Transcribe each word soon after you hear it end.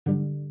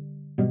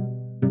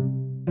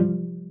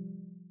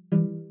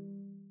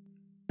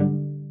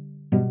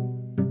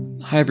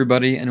Hi,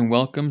 everybody, and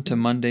welcome to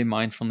Monday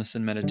Mindfulness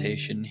and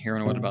Meditation here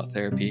on What About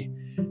Therapy.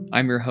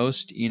 I'm your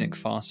host, Enoch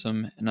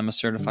Fossum, and I'm a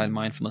certified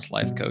mindfulness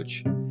life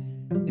coach.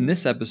 In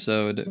this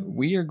episode,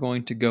 we are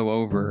going to go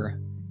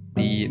over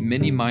the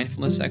mini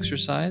mindfulness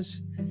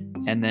exercise,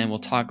 and then we'll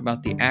talk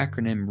about the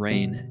acronym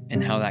RAIN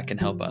and how that can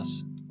help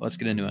us. Let's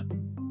get into it.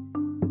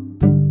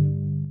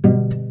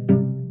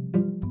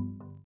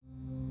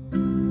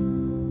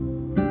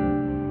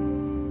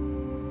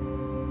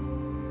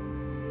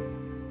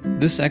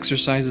 This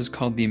exercise is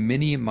called the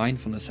mini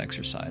mindfulness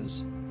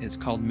exercise. It's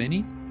called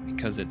mini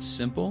because it's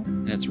simple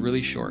and it's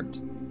really short.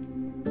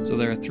 So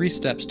there are 3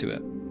 steps to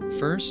it.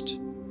 First,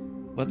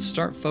 let's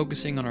start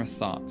focusing on our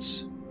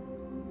thoughts.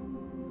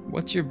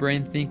 What's your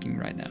brain thinking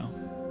right now?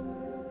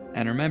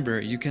 And remember,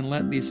 you can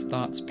let these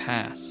thoughts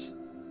pass.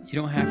 You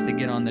don't have to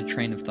get on the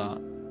train of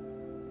thought.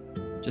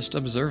 Just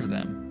observe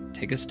them.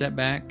 Take a step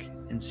back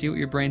and see what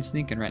your brain's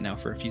thinking right now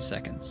for a few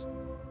seconds.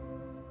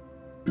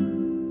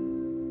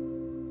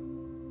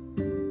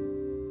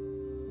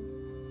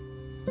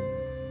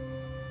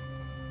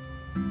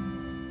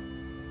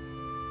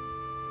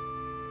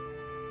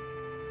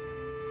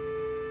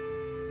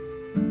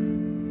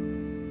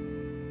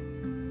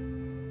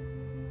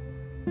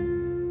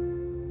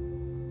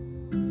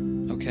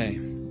 Okay,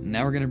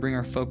 now we're going to bring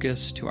our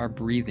focus to our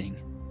breathing.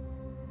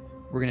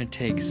 We're going to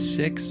take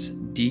 6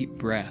 deep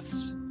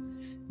breaths.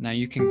 Now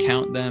you can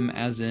count them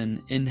as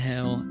in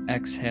inhale,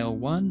 exhale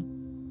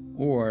 1,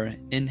 or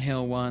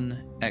inhale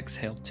 1,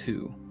 exhale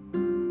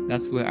 2.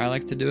 That's the way I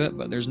like to do it,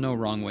 but there's no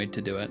wrong way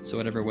to do it. So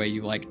whatever way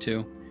you like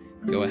to,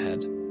 go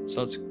ahead.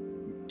 So let's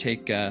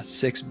take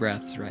 6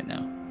 breaths right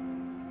now.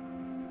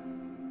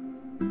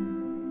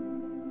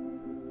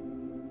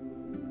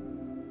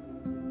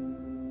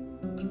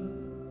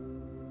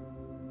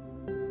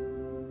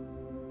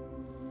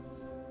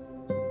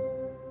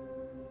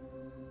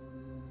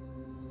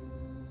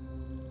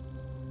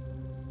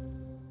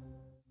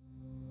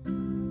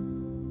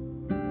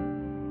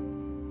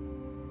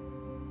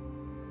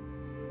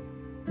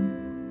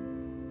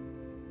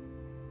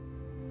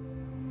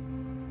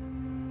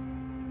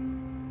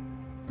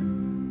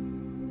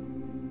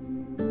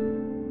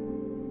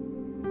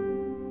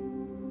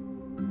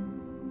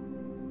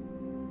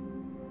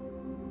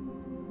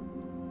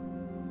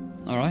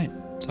 Alright,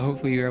 so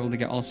hopefully you're able to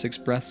get all 6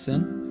 breaths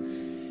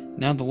in.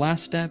 Now the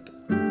last step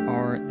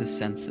are the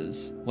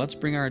senses. Let's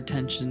bring our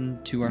attention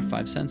to our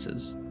 5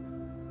 senses.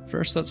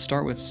 First, let's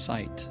start with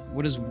sight.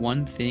 What is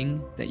one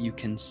thing that you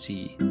can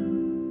see?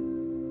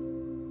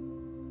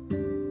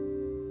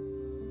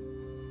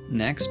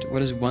 Next,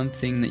 what is one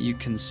thing that you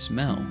can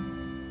smell?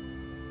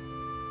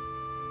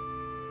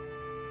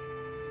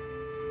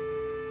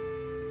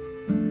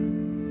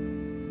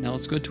 Now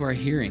let's go to our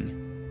hearing.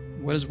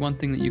 What is one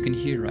thing that you can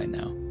hear right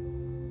now?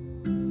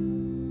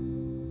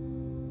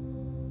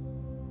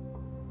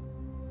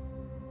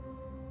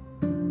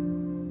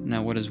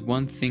 Now, what is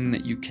one thing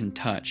that you can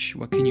touch?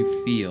 What can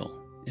you feel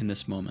in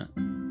this moment?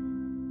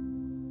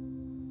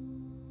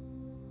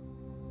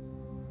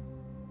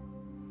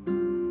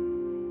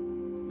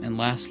 And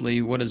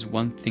lastly, what is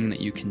one thing that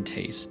you can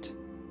taste?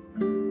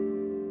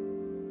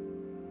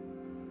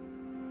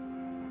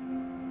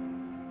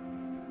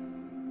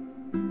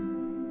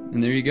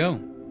 And there you go.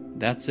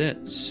 That's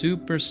it.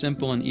 Super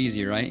simple and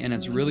easy, right? And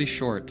it's really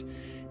short.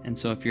 And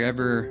so if you're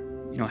ever,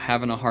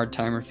 having a hard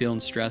time or feeling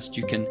stressed,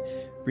 you can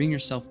bring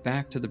yourself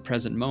back to the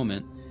present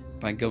moment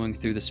by going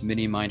through this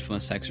mini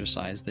mindfulness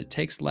exercise that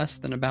takes less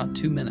than about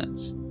 2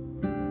 minutes.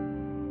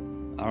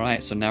 All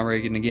right, so now we're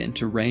going to get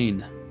into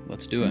RAIN.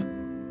 Let's do it.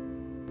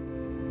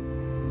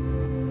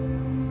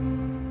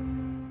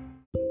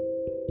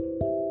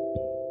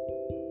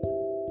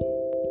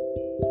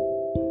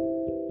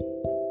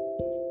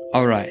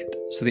 All right,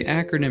 so the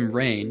acronym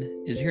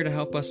RAIN is here to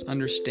help us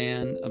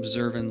understand,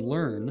 observe, and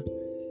learn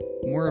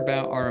more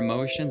about our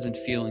emotions and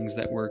feelings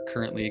that we're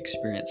currently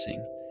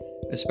experiencing,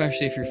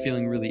 especially if you're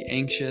feeling really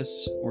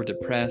anxious or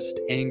depressed,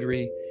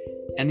 angry,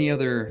 any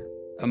other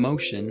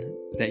emotion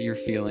that you're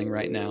feeling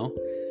right now,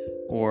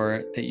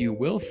 or that you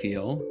will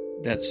feel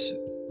that's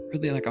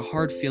really like a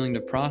hard feeling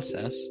to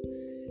process.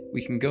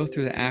 We can go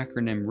through the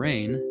acronym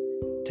RAIN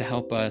to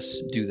help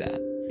us do that.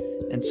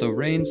 And so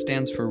RAIN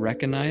stands for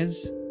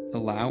recognize,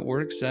 allow or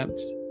accept,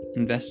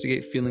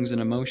 investigate feelings and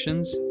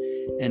emotions,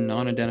 and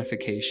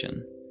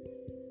non-identification.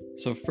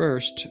 So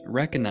first,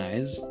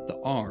 recognize, the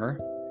R.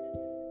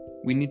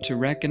 We need to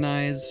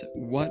recognize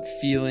what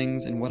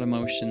feelings and what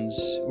emotions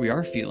we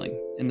are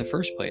feeling in the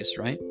first place,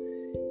 right?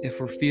 If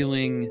we're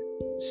feeling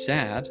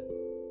sad,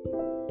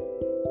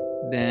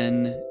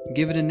 then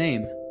give it a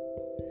name.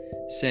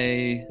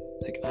 Say,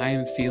 I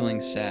am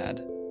feeling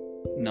sad,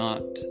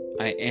 not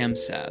I am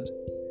sad.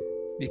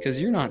 Because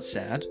you're not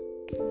sad.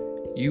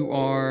 You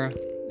are,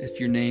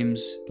 if your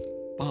name's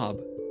Bob,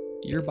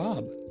 you're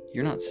Bob.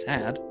 You're not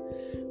sad.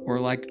 Or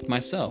like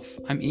myself,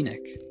 I'm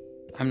Enoch.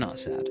 I'm not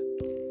sad.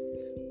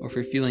 Or if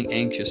you're feeling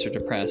anxious or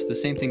depressed, the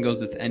same thing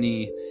goes with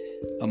any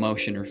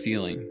emotion or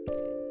feeling,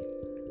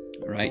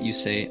 right? You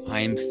say,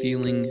 I am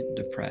feeling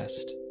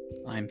depressed.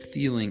 I'm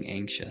feeling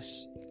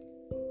anxious.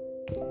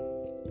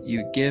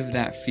 you give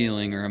that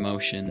feeling or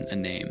emotion a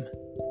name.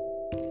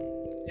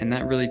 And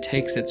that really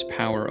takes its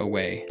power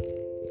away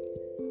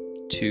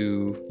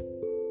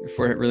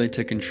for it really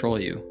to control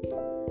you.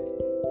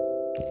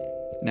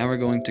 Now we're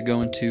going to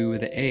go into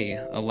the A,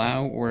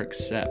 allow or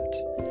accept.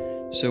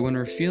 So when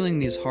we're feeling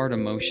these hard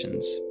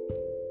emotions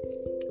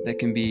that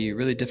can be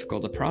really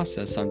difficult to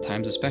process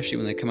sometimes, especially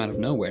when they come out of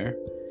nowhere,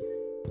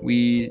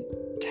 we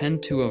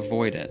tend to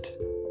avoid it,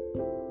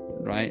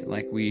 right?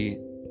 Like we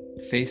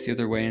face the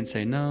other way and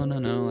say, no,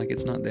 like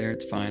it's not there,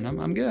 it's fine,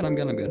 I'm good.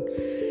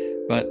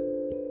 But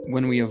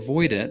when we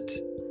avoid it,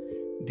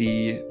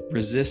 the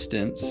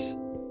resistance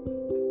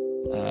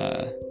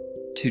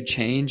to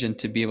change and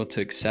to be able to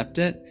accept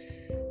it,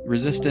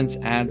 resistance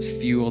adds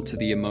fuel to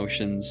the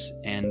emotions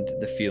and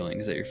the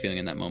feelings that you're feeling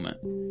in that moment.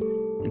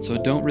 And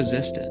so don't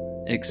resist it.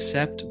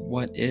 Accept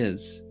what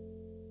is.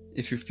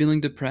 If you're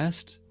feeling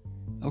depressed,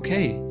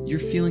 okay, you're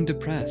feeling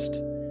depressed.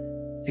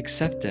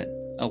 Accept it.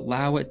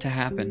 Allow it to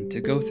happen,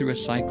 to go through a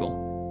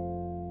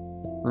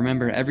cycle.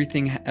 Remember,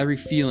 everything, every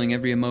feeling,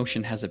 every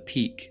emotion has a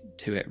peak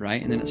to it,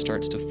 right? And then it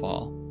starts to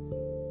fall.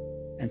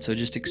 And so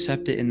just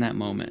accept it in that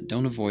moment.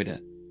 Don't avoid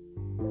it.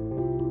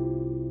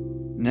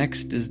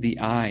 Next is the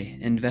I,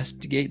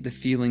 investigate the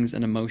feelings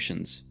and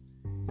emotions.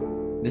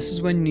 This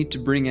is when you need to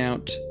bring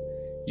out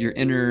your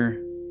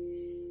inner,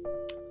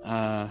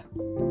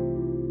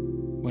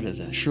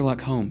 Sherlock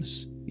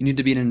Holmes. You need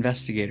to be an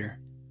investigator,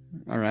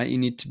 all right? You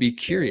need to be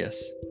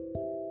curious.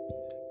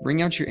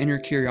 Bring out your inner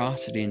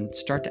curiosity and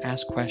start to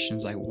ask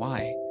questions like,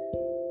 why?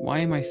 Why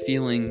am I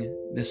feeling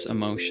this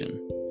emotion?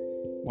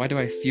 Why do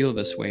I feel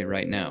this way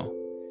right now?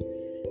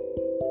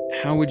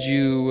 How would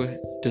you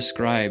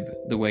describe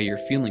the way you're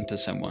feeling to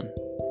someone?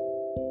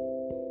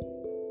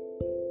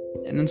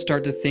 And then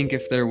start to think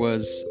if there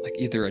was like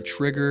either a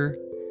trigger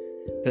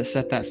that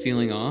set that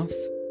feeling off,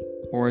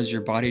 or is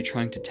your body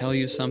trying to tell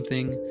you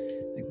something?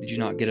 Like, did you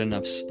not get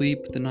enough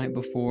sleep the night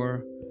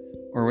before?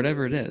 Or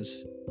whatever it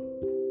is.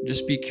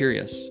 Just be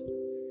curious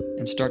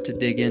and start to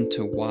dig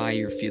into why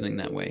you're feeling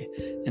that way.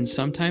 And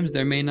sometimes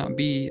there may not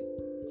be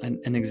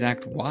an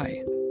exact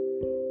why.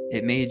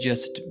 It may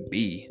just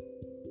be.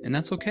 And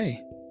that's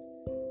okay.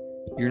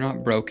 You're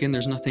not broken.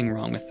 There's nothing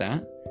wrong with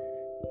that.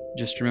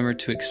 Just remember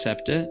to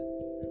accept it,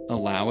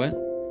 allow it,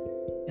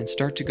 and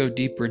start to go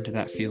deeper into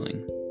that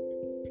feeling.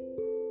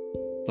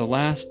 The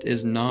last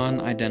is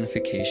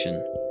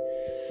non-identification.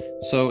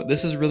 So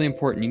this is really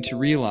important. You need to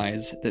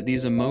realize that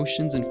these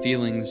emotions and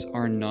feelings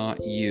are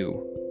not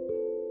you,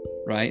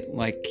 right?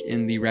 Like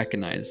in the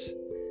recognize,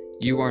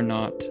 you are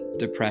not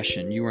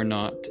depression. You are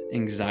not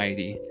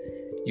anxiety.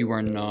 You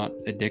are not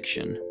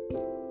addiction.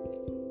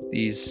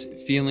 These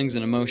feelings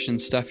and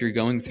emotions, stuff you're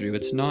going through,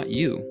 it's not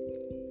you.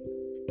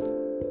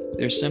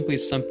 There's simply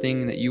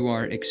something that you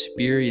are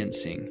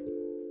experiencing.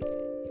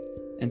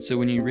 And so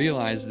when you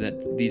realize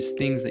that these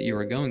things that you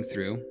are going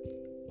through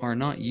are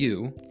not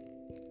you,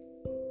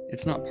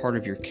 it's not part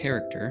of your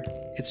character,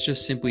 it's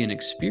just simply an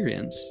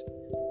experience,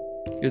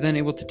 you're then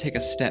able to take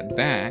a step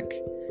back,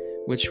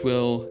 which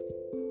will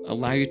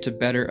allow you to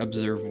better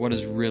observe what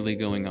is really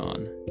going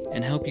on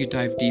and help you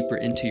dive deeper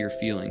into your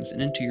feelings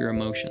and into your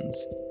emotions.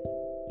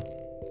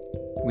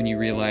 When you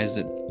realize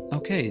that,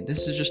 okay,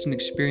 this is just an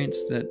experience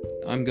that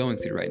I'm going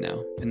through right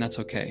now, and that's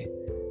okay.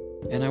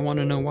 And I want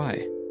to know why.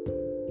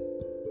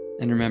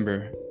 And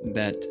remember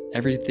that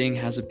everything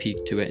has a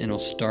peak to it, and it'll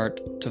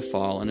start to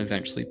fall and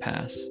eventually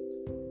pass.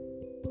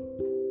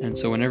 And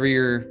so whenever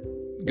you're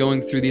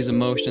going through these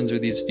emotions or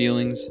these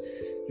feelings,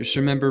 just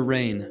remember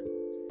RAIN.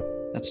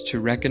 That's to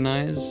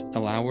recognize,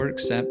 allow, or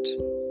accept.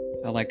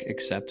 I like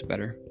accept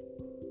better.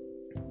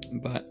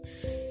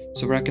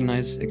 So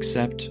recognize,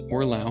 accept,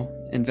 or allow.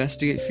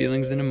 Investigate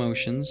feelings and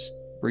emotions.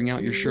 Bring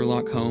out your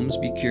Sherlock Holmes,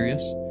 be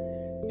curious.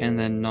 And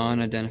then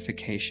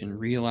non-identification.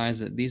 Realize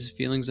that these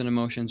feelings and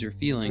emotions you're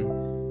feeling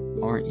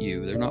aren't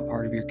you. They're not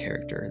part of your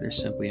character. They're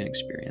simply an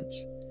experience.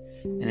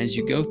 And as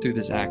you go through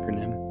this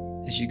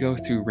acronym, as you go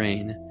through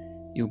RAIN,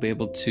 you'll be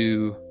able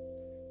to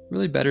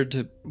really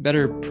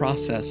better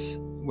process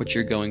what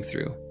you're going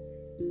through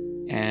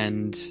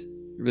and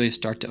really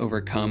start to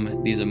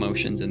overcome these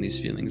emotions and these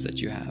feelings that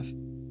you have.